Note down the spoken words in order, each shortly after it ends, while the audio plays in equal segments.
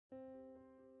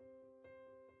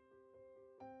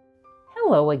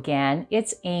hello again.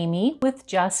 It's Amy with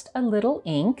Just a Little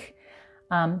Ink.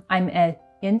 I'm an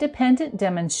independent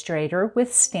demonstrator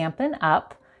with Stampin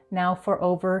Up now for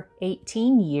over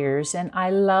 18 years, and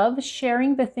I love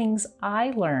sharing the things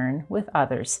I learn with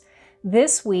others.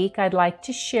 This week, I'd like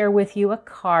to share with you a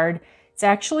card. It's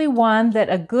actually one that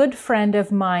a good friend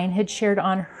of mine had shared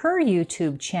on her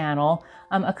YouTube channel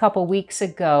a couple weeks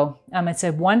ago. It's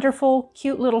a wonderful,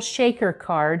 cute little shaker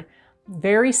card.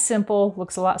 Very simple,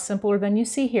 looks a lot simpler than you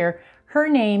see here. Her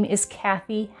name is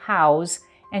Kathy Howes,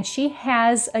 and she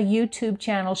has a YouTube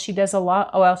channel. She does a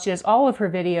lot, well, she does all of her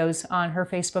videos on her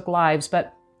Facebook Lives,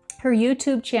 but her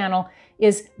YouTube channel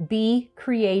is Be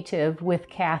Creative with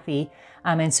Kathy.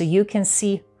 And so you can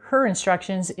see her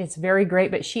instructions. It's very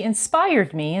great, but she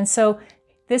inspired me. And so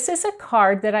this is a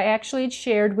card that I actually had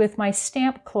shared with my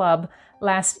stamp club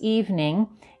last evening.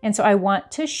 And so I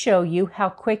want to show you how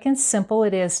quick and simple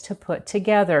it is to put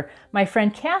together. My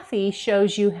friend Kathy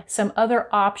shows you some other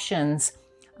options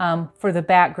for the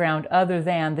background other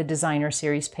than the designer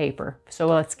series paper. So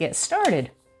let's get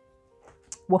started.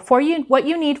 Well, what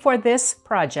you need for this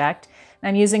project,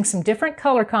 I'm using some different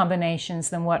color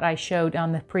combinations than what I showed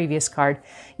on the previous card.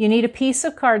 You need a piece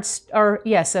of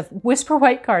of Whisper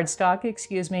White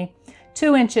cardstock,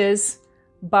 2 inches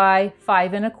by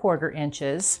 5 1/4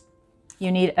 inches.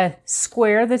 You need a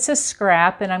square that's a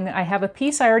scrap, and I have a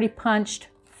piece I already punched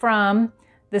from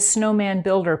the Snowman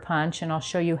Builder punch, and I'll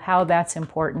show you how that's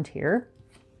important here.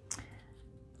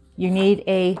 You need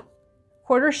a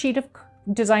 1/4 sheet of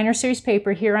designer series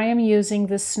paper. Here I am using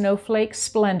the Snowlake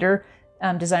Splendor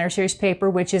designer series paper,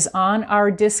 which is on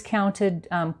our discounted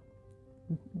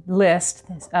list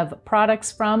of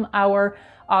products from our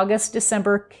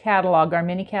August-December catalog, our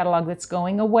mini catalog that's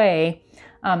going away.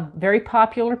 Very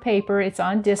popular paper. It's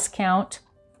on discount.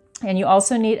 And you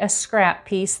also need a scrap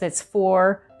piece that's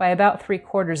 4 by about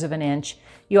 3/4 of an inch.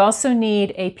 You also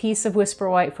need a piece of Whisper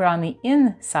White for on the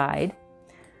inside.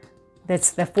 That's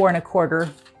the 5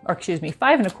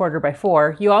 1/4 by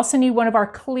 4. You also need one of our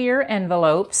clear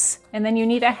envelopes. And then you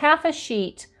need a 1/2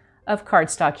 sheet of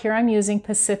cardstock. Here I'm using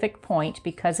Pacific Point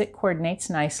because it coordinates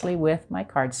nicely with my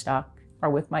cardstock, or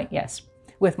with my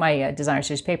designer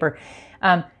series paper.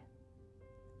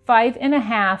 5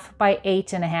 1/2 by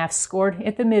 8 1/2, scored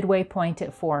at the midway point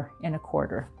at 4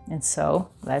 1/4. And so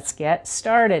let's get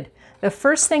started. The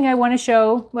first thing I want to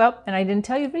show, well, and I didn't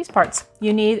tell you these parts,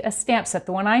 you need a stamp set.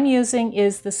 The one I'm using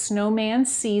is the Snowman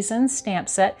Season stamp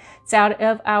set. It's out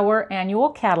of our annual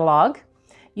catalog.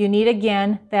 You need,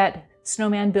 again, that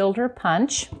Snowman Builder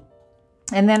punch.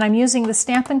 And then I'm using the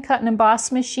Stampin' Cut and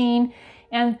Emboss machine.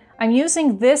 And I'm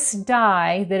using this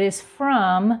die that is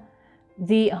from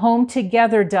the Home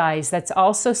Together dies. That's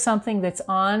also something that's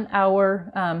on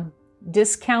our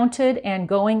discounted and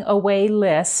going away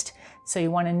list. So you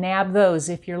want to nab those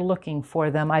if you're looking for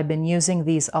them. I've been using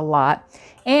these a lot.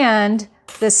 And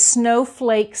the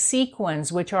Snowflake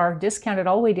sequins, which are discounted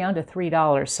all the way down to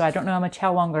 $3. So I don't know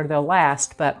how longer they'll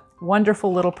last, but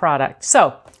wonderful little product.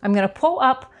 So I'm going to pull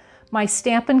up my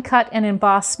Stampin' Cut and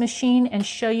Emboss machine and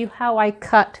show you how I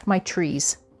cut my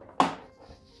trees.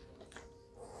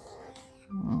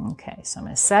 Okay, so I'm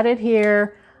going to set it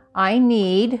here. I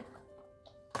need,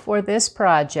 for this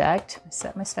project,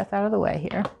 set my stuff out of the way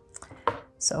here.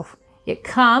 So it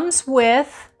comes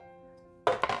with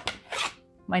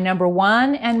my number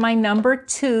 1 and my number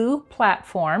 2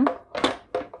 platform.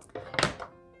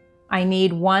 I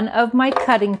need one of my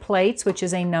cutting plates, which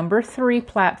is a number 3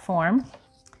 platform.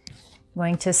 I'm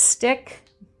going to stick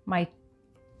my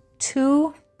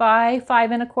 2 by 5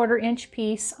 1/4 inch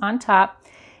piece on top.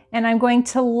 And I'm going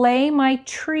to lay my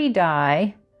tree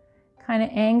die, kind of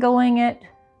angling it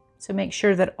to make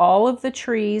sure that all of the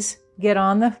trees get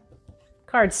on the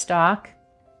cardstock.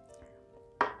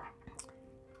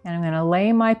 And I'm going to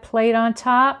lay my plate on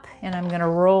top, and I'm going to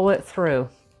roll it through.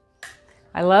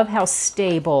 I love how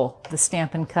stable the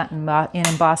Stampin' Cut and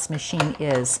Emboss machine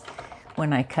is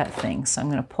when I cut things. So I'm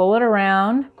going to pull it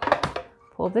around,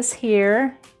 pull this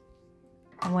here,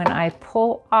 and when I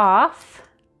pull off,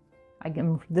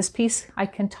 this piece I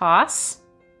can toss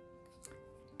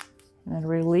and then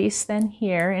release then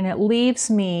here, and it leaves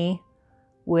me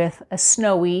with a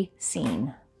snowy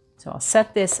scene. So I'll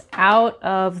set this out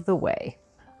of the way.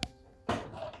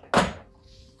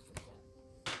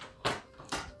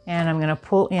 And I'm going to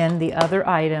pull in the other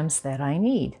items that I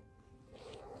need.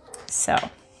 So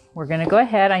we're going to go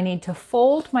ahead. I need to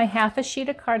fold my 1/2 sheet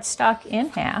of cardstock in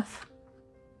half.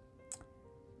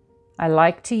 I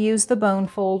like to use the bone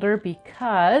folder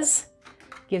because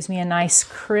it gives me a nice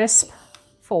crisp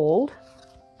fold.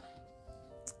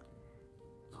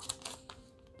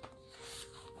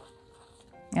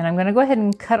 And I'm going to go ahead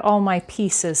and cut all my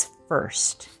pieces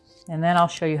first, and then I'll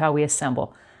show you how we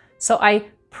assemble. So I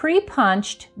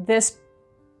pre-punched this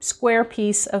square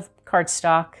piece of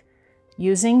cardstock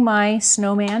using my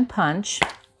snowman punch,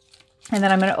 and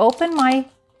then I'm going to open my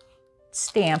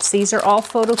stamps. These are all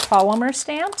photopolymer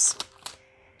stamps,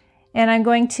 and I'm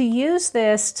going to use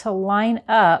this to line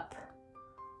up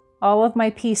all of my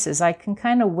pieces. I can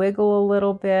kind of wiggle a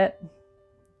little bit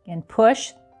and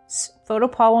push.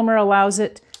 Photopolymer allows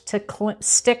it to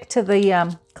stick to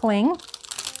the cling.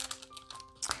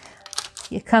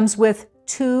 It comes with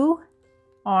 2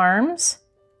 arms.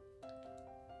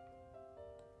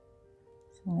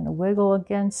 So I'm going to wiggle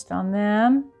against on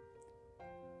them.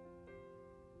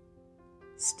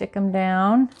 Stick them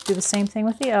down. Do the same thing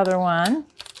with the other one.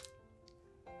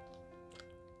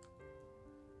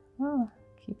 Oh,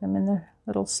 keep them in the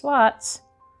little slots.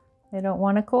 They don't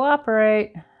want to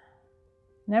cooperate.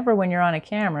 Never when you're on a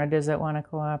camera does it want to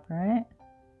cooperate.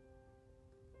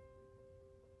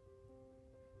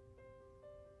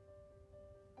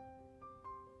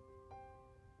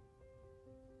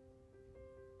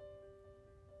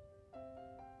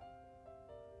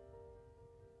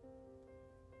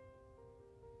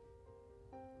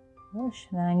 Whoosh,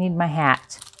 then I need my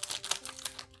hat.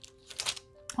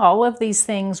 All of these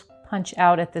things punch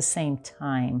out at the same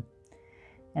time,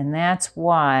 and that's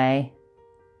why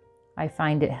I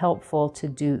find it helpful to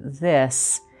do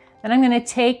this. Then I'm going to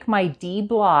take my D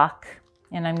block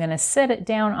and I'm going to set it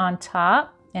down on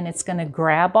top, and it's going to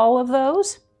grab all of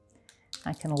those.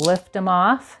 I can lift them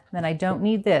off. Then I don't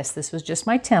need this. This was just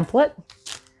my template.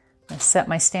 I'm going to set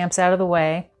my stamps out of the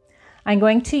way. I'm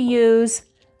going to use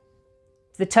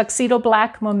the Tuxedo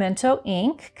Black Memento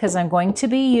ink because I'm going to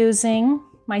be using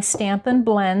my Stampin'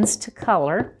 Blends to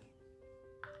color.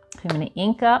 I'm going to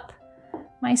ink up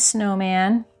my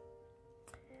snowman.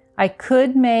 I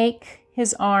could make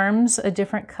his arms a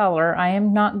different color. I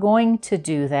am not going to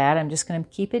do that. I'm just going to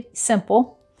keep it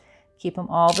simple, keep them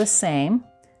all the same.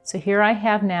 So here I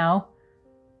have now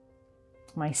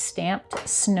my stamped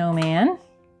snowman.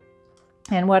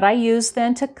 And what I use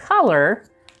then to color,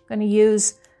 I'm going to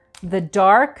use the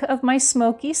dark of my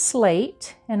smoky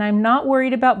slate, and I'm not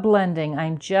worried about blending.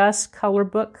 I'm just color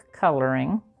book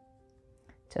coloring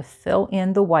to fill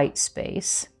in the white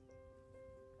space.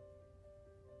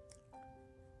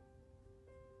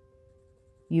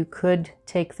 You could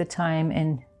take the time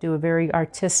and do a very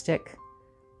artistic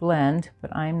blend,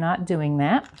 but I'm not doing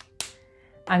that.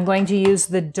 I'm going to use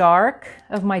the dark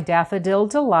of my Daffodil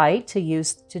Delight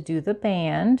to do the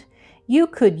band. You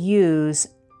could use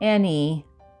any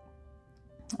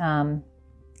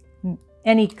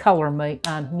color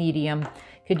medium.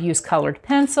 Could use colored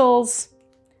pencils.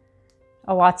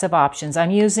 Lots of options.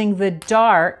 I'm using the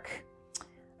dark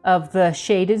of the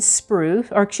shaded spruce,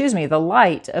 or excuse me, the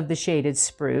light of the shaded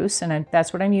spruce, and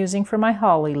that's what I'm using for my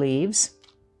holly leaves.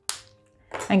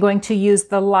 I'm going to use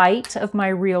the light of my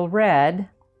real red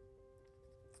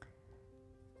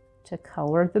to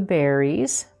color the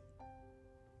berries.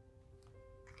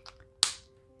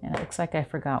 And it looks like I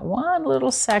forgot one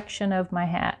little section of my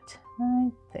hat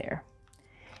right there.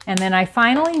 And then I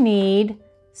finally need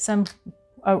some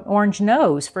orange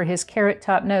nose for his carrot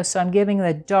top nose, so I'm giving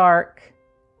the dark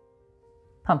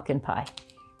pumpkin pie.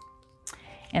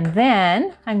 And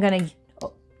then I'm going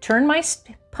to turn my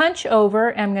punch over,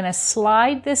 and I'm going to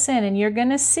slide this in, and you're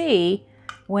going to see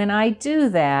when I do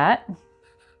that,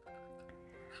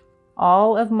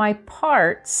 all of my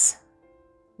parts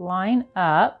line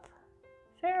up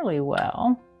fairly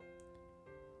well.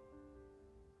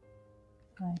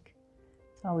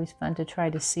 It's always fun to try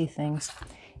to see things.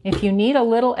 If you need a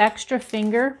little extra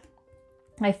finger,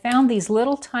 I found these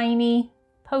little tiny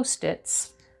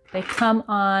Post-its. They come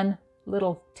on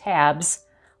little tabs,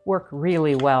 work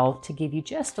really well to give you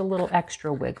just a little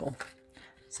extra wiggle.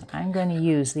 So I'm going to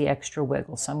use the extra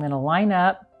wiggle. So I'm going to line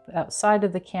up outside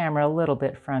of the camera a little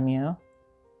bit from you.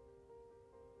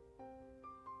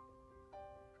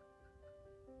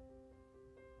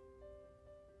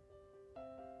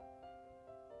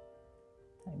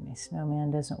 My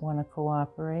snowman doesn't want to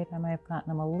cooperate. I might have gotten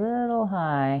him a little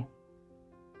high.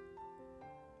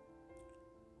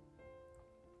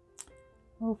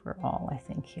 Overall, I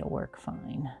think he'll work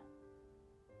fine.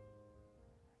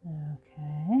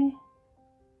 Okay.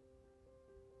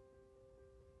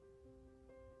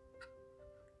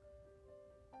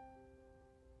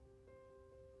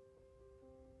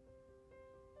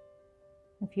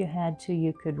 If you had to,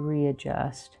 you could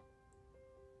readjust.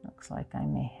 Looks like I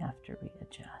may have to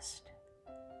readjust.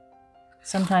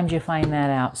 Sometimes you find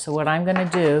that out. So what I'm going to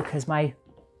do, because my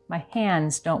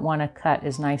hands don't want to cut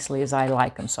as nicely as I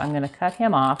like them, so I'm going to cut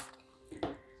him off.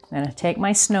 I'm going to take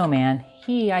my snowman.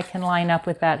 I can line up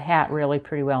with that hat really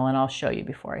pretty well, and I'll show you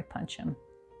before I punch him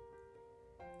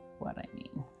what I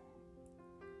mean.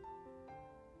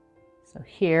 So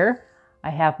here I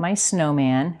have my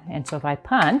snowman, and so if I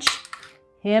punch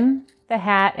him, the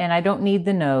hat, and I don't need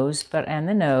the nose, and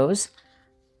the nose,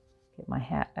 get my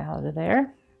hat out of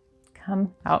there,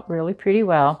 come out really pretty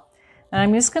well. And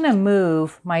I'm just going to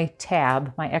move my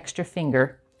tab, my extra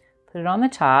finger, put it on the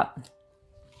top.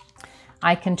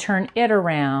 I can turn it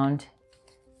around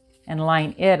and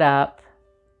line it up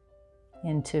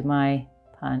into my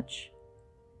punch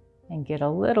and get a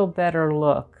little better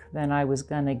look than I was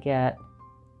going to get.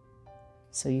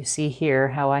 So you see here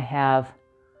how I have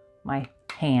my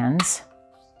hands.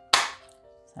 So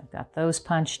I've got those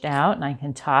punched out, and I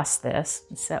can toss this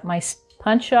and set my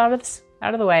punch out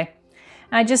of the way.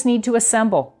 And I just need to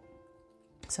assemble.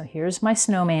 So here's my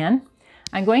snowman.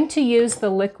 I'm going to use the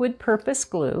liquid purpose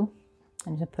glue.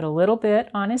 I'm going to put a little bit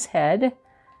on his head.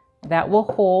 That will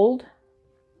hold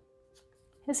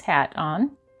his hat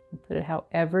on. Put it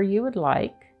however you would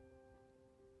like.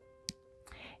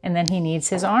 And then he needs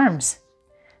his arms.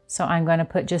 So I'm going to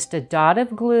put just a dot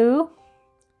of glue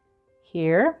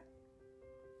here.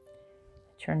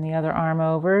 Turn the other arm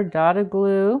over, dot of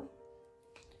glue.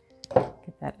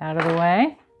 Get that out of the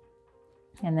way.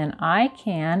 And then I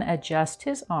can adjust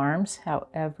his arms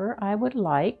however I would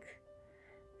like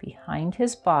behind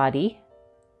his body.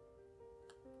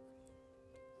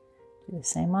 Do the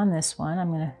same on this one. I'm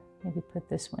going to maybe put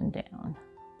this one down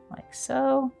like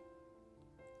so.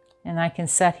 And I can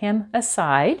set him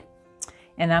aside.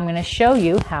 And I'm going to show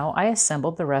you how I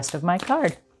assembled the rest of my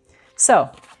card.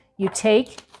 So you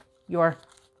take your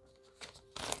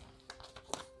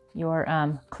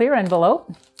clear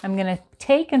envelope. I'm going to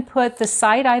take and put the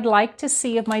side I'd like to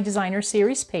see of my designer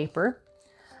series paper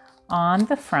on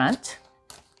the front.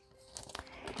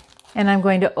 And I'm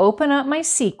going to open up my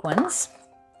sequins,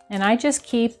 and I just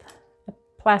keep a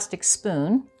plastic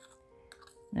spoon.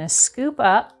 I'm going to scoop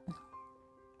up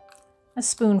a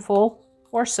spoonful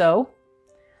or so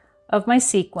of my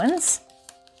sequins,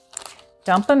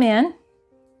 dump them in,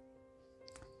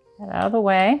 get out of the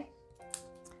way,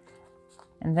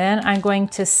 and then I'm going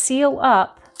to seal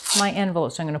up my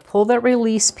envelope. So I'm going to pull that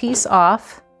release piece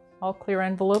off. All clear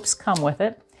envelopes come with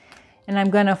it. And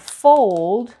I'm going to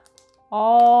fold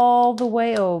all the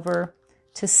way over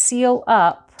to seal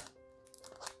up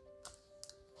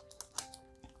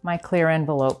my clear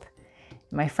envelope.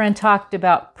 My friend talked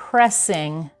about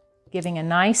pressing, giving a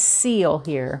nice seal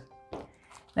here.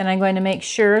 Then I'm going to make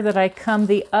sure that I come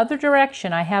the other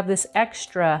direction. I have this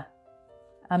extra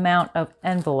amount of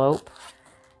envelope.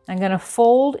 I'm going to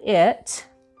fold it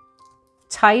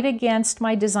tight against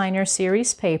my designer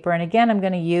series paper. And again, I'm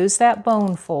going to use that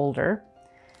bone folder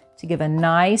to give a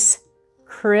nice,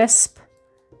 crisp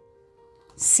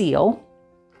seal.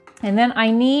 And then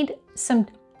I need some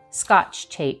Scotch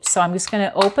tape. So I'm just going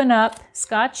to open up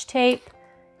Scotch tape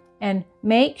and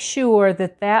make sure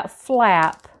that that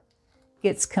flap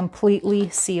gets completely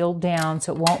sealed down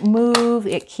so it won't move.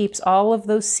 It keeps all of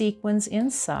those sequins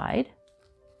inside.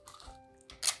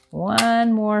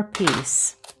 One more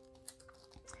piece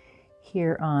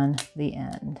here on the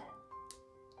end.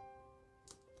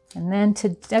 And then to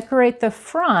decorate the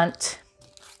front,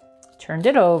 turned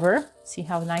it over. See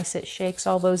how nice it shakes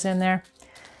all those in there?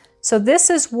 So this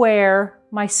is where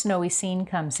my snowy scene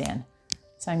comes in.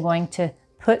 So I'm going to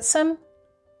put some,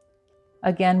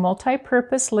 again,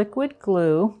 multi-purpose liquid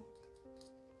glue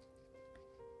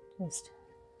just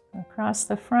across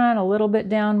the front, a little bit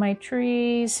down my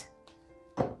trees.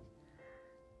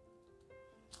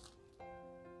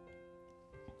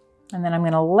 And then I'm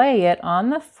going to lay it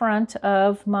on the front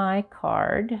of my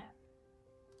card.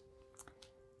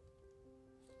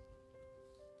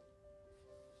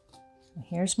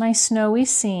 Here's my snowy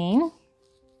scene.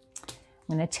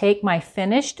 I'm going to take my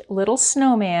finished little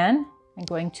snowman. I'm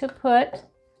going to put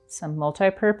some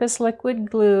multi-purpose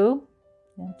liquid glue.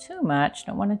 Not too much.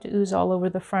 Don't want it to ooze all over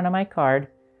the front of my card.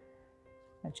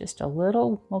 But just a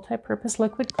little multi-purpose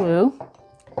liquid glue.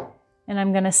 And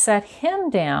I'm going to set him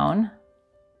down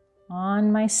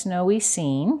on my snowy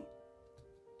scene,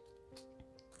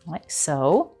 like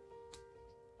so.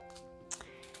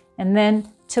 And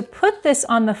then to put this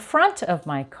on the front of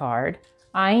my card,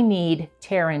 I need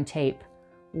tear-in tape.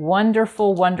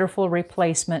 Wonderful, wonderful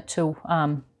replacement to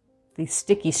the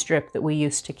sticky strip that we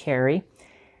used to carry.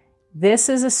 This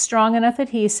is a strong enough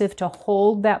adhesive to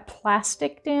hold that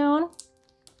plastic down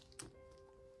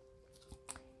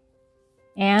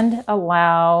and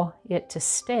allow it to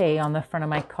stay on the front of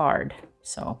my card.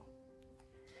 So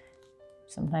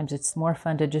Sometimes it's more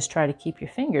fun to just try to keep your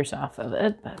fingers off of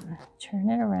it, but turn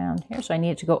it around here. So I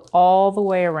need it to go all the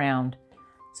way around.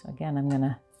 So again, I'm going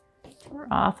to pour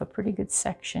off a pretty good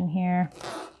section here.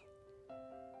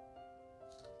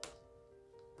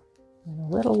 And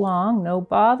a little long, no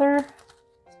bother.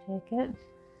 Just take it.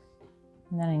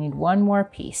 And then I need one more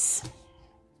piece.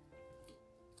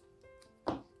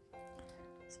 So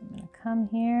I'm going to come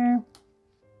here.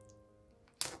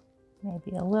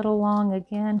 Maybe a little long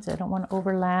again, so I don't want to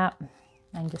overlap.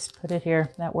 I just put it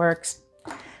here. That works.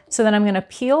 So then I'm going to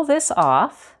peel this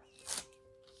off.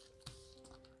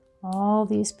 All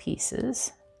these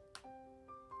pieces.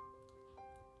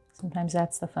 Sometimes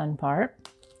that's the fun part.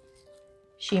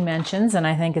 She mentions, and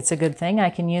I think it's a good thing,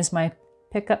 I can use my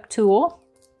pickup tool.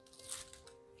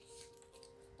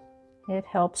 It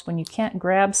helps when you can't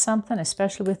grab something,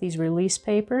 especially with these release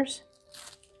papers.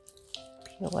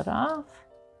 Peel it off.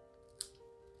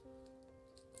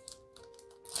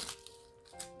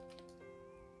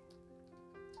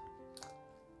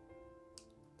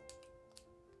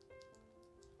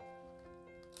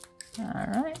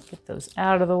 All right, get those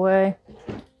out of the way.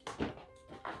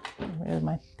 Get rid of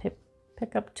my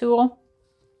pickup tool.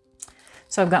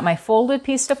 So I've got my folded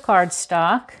piece of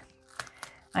cardstock.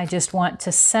 I just want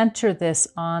to center this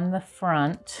on the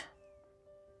front.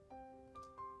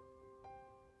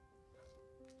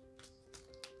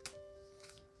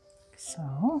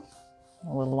 So,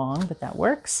 a little long, but that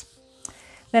works.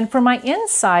 Then for my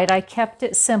inside, I kept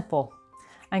it simple.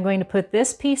 I'm going to put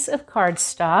this piece of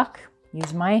cardstock,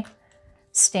 use my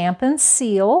Stampin'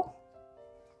 Seal.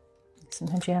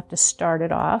 Sometimes you have to start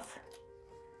it off.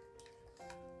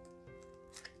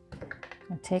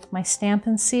 I'll take my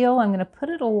Stampin' Seal. I'm going to put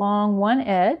it along one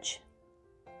edge.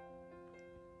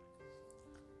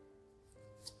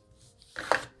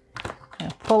 I'm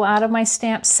going to pull out of my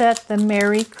stamp set the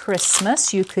Merry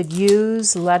Christmas. You could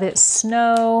use Let It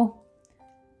Snow.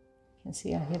 You can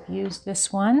see I have used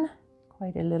this one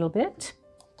quite a little bit.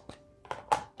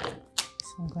 So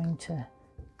I'm going to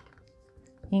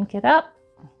ink it up.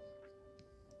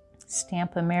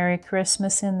 Stamp a Merry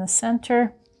Christmas in the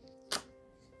center.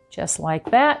 Just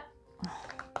like that.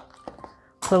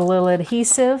 Put a little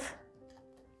adhesive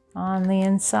on the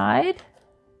inside.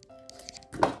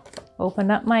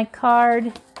 Open up my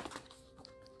card.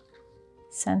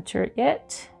 Center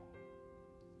it.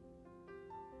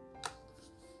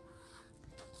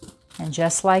 And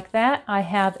just like that, I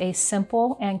have a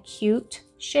simple and cute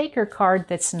shaker card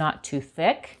that's not too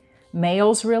thick.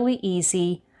 Mail's really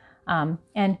easy,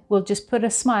 and will just put a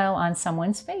smile on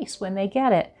someone's face when they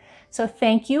get it. So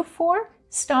thank you for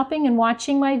stopping and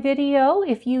watching my video.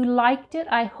 If you liked it,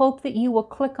 I hope that you will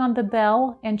click on the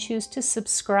bell and choose to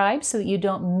subscribe so that you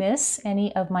don't miss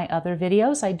any of my other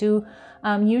videos. I do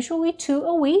usually 2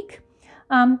 a week.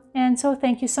 And so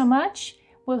thank you so much.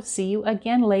 We'll see you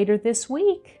again later this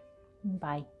week.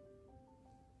 Bye.